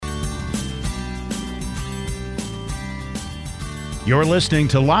You're listening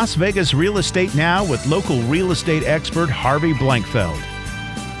to Las Vegas Real Estate Now with local real estate expert Harvey Blankfeld.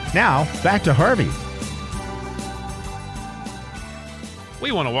 Now, back to Harvey.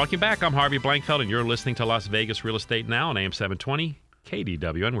 We want to welcome you back. I'm Harvey Blankfeld, and you're listening to Las Vegas Real Estate Now on AM 720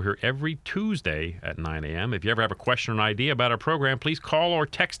 KDWN. We're here every Tuesday at 9 a.m. If you ever have a question or an idea about our program, please call or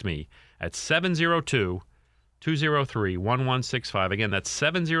text me at 702-203-1165. Again, that's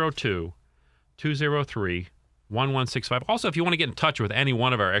 702-203-1165. Also, if you want to get in touch with any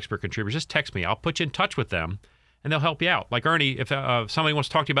one of our expert contributors, just text me. I'll put you in touch with them, and they'll help you out. Like Ernie, if somebody wants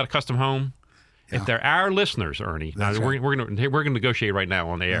to talk to you about a custom home, if they're our listeners, Ernie, now we're going to negotiate right now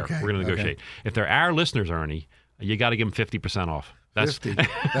on the air. Okay, We're going to negotiate. Okay. If they're our listeners, Ernie, you got to give them 50% off. That's 50.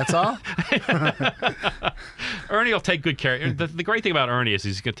 That's all? Ernie will take good care. The great thing about Ernie is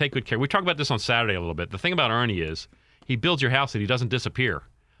he's going to take good care. We talked about this on Saturday a little bit. The thing about Ernie is he builds your house and he doesn't disappear.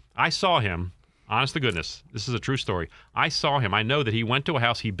 I saw him, honest to goodness, this is a true story. I saw him. I know that he went to a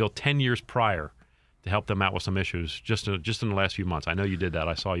house he built 10 years prior to help them out with some issues just in the last few months. I know you did that.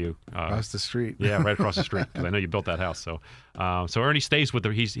 I saw you. Across the street. Yeah, right across the street, because I know you built that house. So Ernie stays with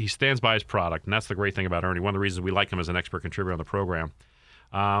he stands by his product, and that's the great thing about Ernie. One of the reasons we like him as an expert contributor on the program.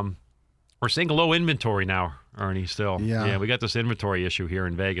 We're seeing a low inventory now, Ernie, still. Yeah, we got this inventory issue here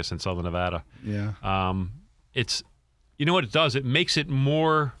in Vegas and Southern Nevada. Yeah. It's, you know what it does? It makes it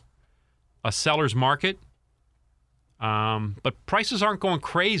more a seller's market, but prices aren't going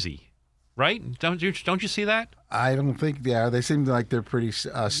crazy. Right? Don't you see that? I don't think they are. They seem like they're pretty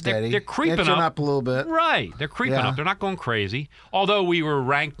steady. They're creeping Inching up a little bit. Right. They're creeping up. They're not going crazy. Although we were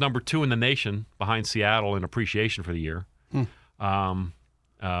ranked number 2 in the nation behind Seattle in appreciation for the year. A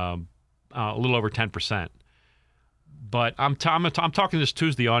little over 10%. But I'm talking to this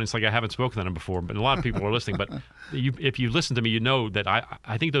Tuesday audience like I haven't spoken to them before, but a lot of people are listening. But if you listen to me, you know that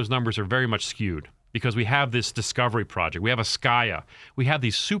I think those numbers are very much skewed. Because we have this Discovery project. We have Askaya. We have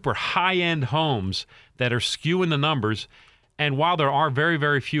these super high-end homes that are skewing the numbers. And while there are very,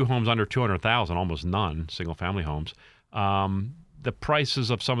 very few homes under $200,000, almost none, single-family homes, the prices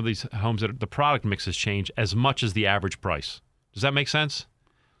of some of these homes, the product mix has changed as much as the average price. Does that make sense?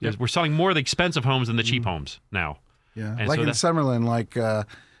 Yep. We're selling more of the expensive homes than the cheap homes now. Yeah, and like so in Summerlin,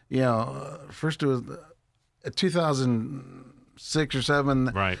 first it was 2006 or 7,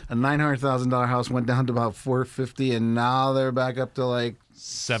 right. A $900,000 house went down to about $450,000, and now they're back up to like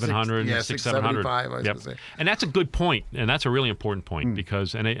 700, 600, 700. Yep. And that's a good point, and that's a really important point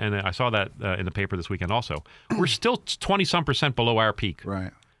because, and I saw that in the paper this weekend also. We're still 20-some% below our peak,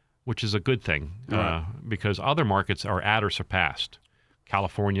 right? Which is a good thing because other markets are at or surpassed.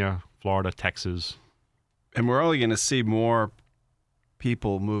 California, Florida, Texas, and we're only going to see more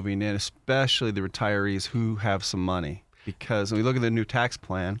people moving in, especially the retirees who have some money. Because when we look at the new tax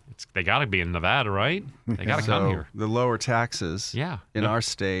plan, they got to be in Nevada, right? They got to come here. The lower taxes in our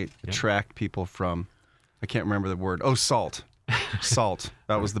state attract people from, I can't remember the word. Oh, SALT. SALT.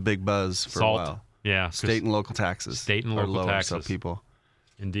 That was the big buzz for a while. Yeah. State and local taxes. State and local taxes. So people.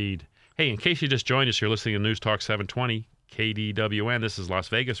 Indeed. Hey, in case you just joined us, you're listening to News Talk 720 KDWN. This is Las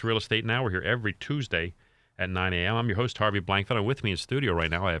Vegas Real Estate Now. We're here every Tuesday at 9 a.m. I'm your host, Harvey Blankfeld, and with me in studio right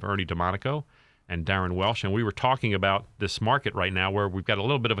now I have Ernie DeMonico and Darren Welsh, and we were talking about this market right now where we've got a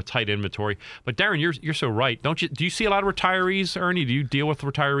little bit of a tight inventory. But Darren, you're so right, don't you? Do you see a lot of retirees, Ernie? Do you deal with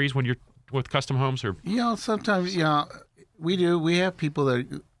retirees when you're with custom homes? Or sometimes we do. We have people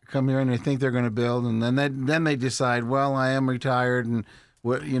that come here and they think they're going to build, and then they decide, well, I am retired, and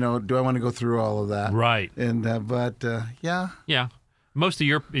what do I want to go through all of that? Right. And yeah. Most of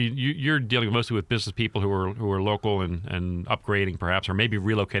you're dealing mostly with business people who are local and upgrading perhaps, or maybe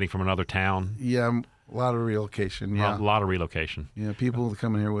relocating from another town. Yeah, a lot of relocation. Yeah, a lot of relocation. Yeah, people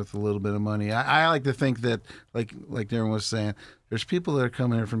coming here with a little bit of money. I like to think that, like Darren was saying, there's people that are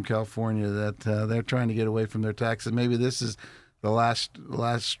coming here from California that they're trying to get away from their taxes. Maybe this is the last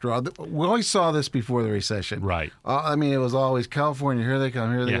straw. We always saw this before the recession. Right. I mean, it was always California. Here they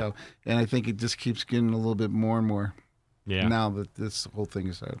come. Here they go. And I think it just keeps getting a little bit more and more. Yeah. Now that this whole thing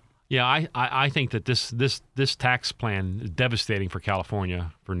is out. Yeah, I think that this tax plan is devastating for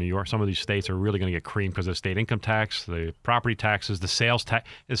California, for New York. Some of these states are really going to get creamed because of the state income tax, the property taxes, the sales tax.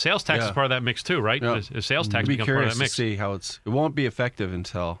 The sales tax is part of that mix too, right? Yeah. The sales tax becomes part of that mix. To see how it won't be effective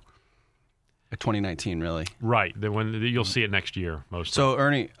until 2019, really. Right. When you'll see it next year, most. So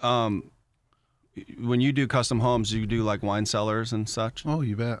Ernie, when you do custom homes, you do like wine cellars and such? Oh,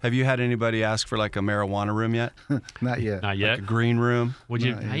 you bet. Have you had anybody ask for like a marijuana room yet? Not yet. Not yet. Like a green room? Would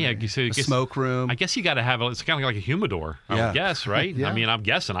you? A smoke room? I guess you got to have it's kind of like a humidor. I would guess, right? Yeah. I mean, I'm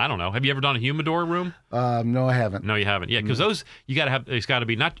guessing. I don't know. Have you ever done a humidor room? No, I haven't. No, you haven't. Yeah, because those you got to have. It's got to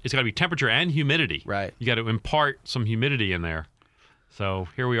be temperature and humidity. Right. You got to impart some humidity in there. So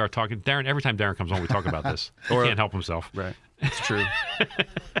here we are talking. Darren, every time Darren comes on, we talk about this. He can't help himself. Right. It's true.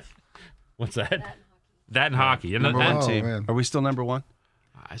 What's that? That and hockey. And Number that, one team. man. Are we still number one?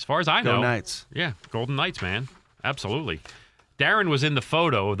 as far as I know. Go Knights. Yeah, Golden Knights, man. Absolutely. Darren was in the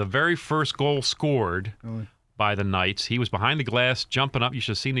photo, the very first goal scored by the Knights. He was behind the glass, jumping up. You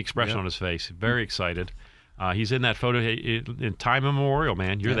should have seen the expression on his face. Very excited. He's in that photo in time immemorial,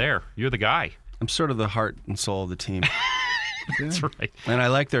 man. You're there. You're the guy. I'm sort of the heart and soul of the team. That's right. And I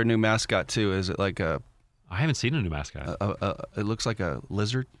like their new mascot, too. Is it like a... I haven't seen a new mascot. It looks like a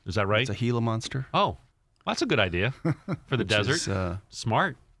lizard. Is that right? It's a Gila monster. Oh, that's a good idea for the desert.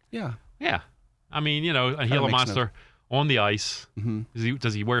 Smart. Yeah. Yeah. I mean, you know, a Gila monster on the ice. Mm-hmm.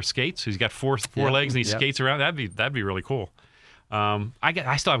 Does he wear skates? He's got four legs and he skates around. That'd be really cool. I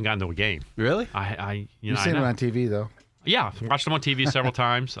still haven't gotten to a game. Really? You've seen him on TV though. Yeah, watched him on TV several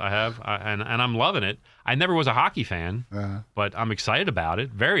times. I have, and I'm loving it. I never was a hockey fan, but I'm excited about it.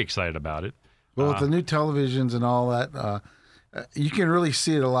 Very excited about it. Well, with the new televisions and all that, you can really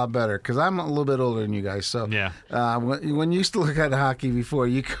see it a lot better. Because I'm a little bit older than you guys, so when you used to look at hockey before,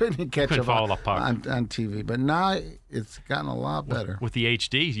 you couldn't follow the puck on TV. But now it's gotten a lot better with the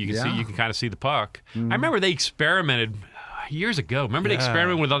HD. You can see, you can kind of see the puck. I remember they experimented years ago. Remember they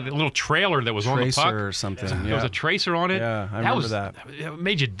experimented with a little trailer that was on the puck or something. There was a tracer on it. Yeah, I remember that. It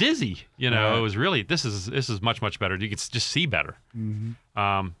made you dizzy. You know, it was really this is much better. You can just see better.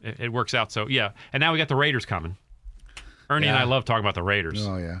 It works out. So yeah, and now we got the Raiders coming. Ernie and I love talking about the Raiders.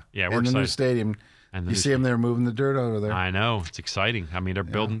 Oh yeah, yeah. We're in the excited. new stadium. And you see them there moving the dirt over there. I know, it's exciting. I mean,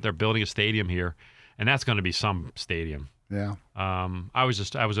 they're building a stadium here, and that's going to be some stadium. Yeah. I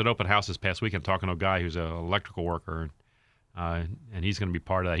was at open house this past weekend talking to a guy who's an electrical worker, and he's going to be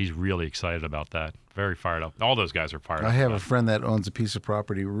part of that. He's really excited about that. Very fired up. All those guys are fired up. I have a friend that owns a piece of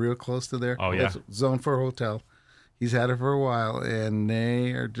property real close to there. Oh yeah. It's zoned for a hotel. He's had it for a while, and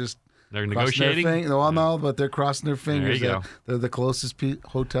they are just. They're negotiating? Well, no, but they're crossing their fingers. There you go. They're the closest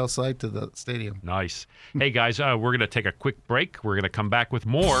hotel site to the stadium. Nice. Hey, guys, we're going to take a quick break. We're going to come back with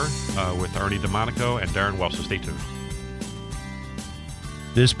more with Ernie DeMonico and Darren Welsh, so stay tuned.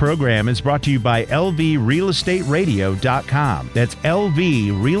 This program is brought to you by LVRealEstateRadio.com. That's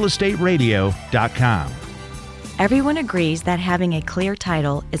LVRealEstateRadio.com. Everyone agrees that having a clear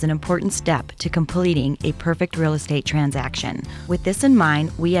title is an important step to completing a perfect real estate transaction. With this in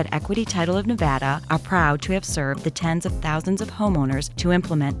mind, we at Equity Title of Nevada are proud to have served the tens of thousands of homeowners to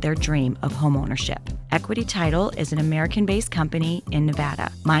implement their dream of homeownership. Equity Title is an American-based company in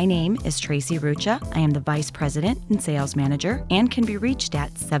Nevada. My name is Tracy Rucha. I am the Vice President and Sales Manager and can be reached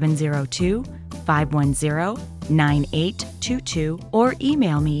at 702-510-9822 or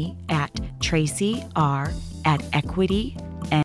email me at tracyr@equity.com.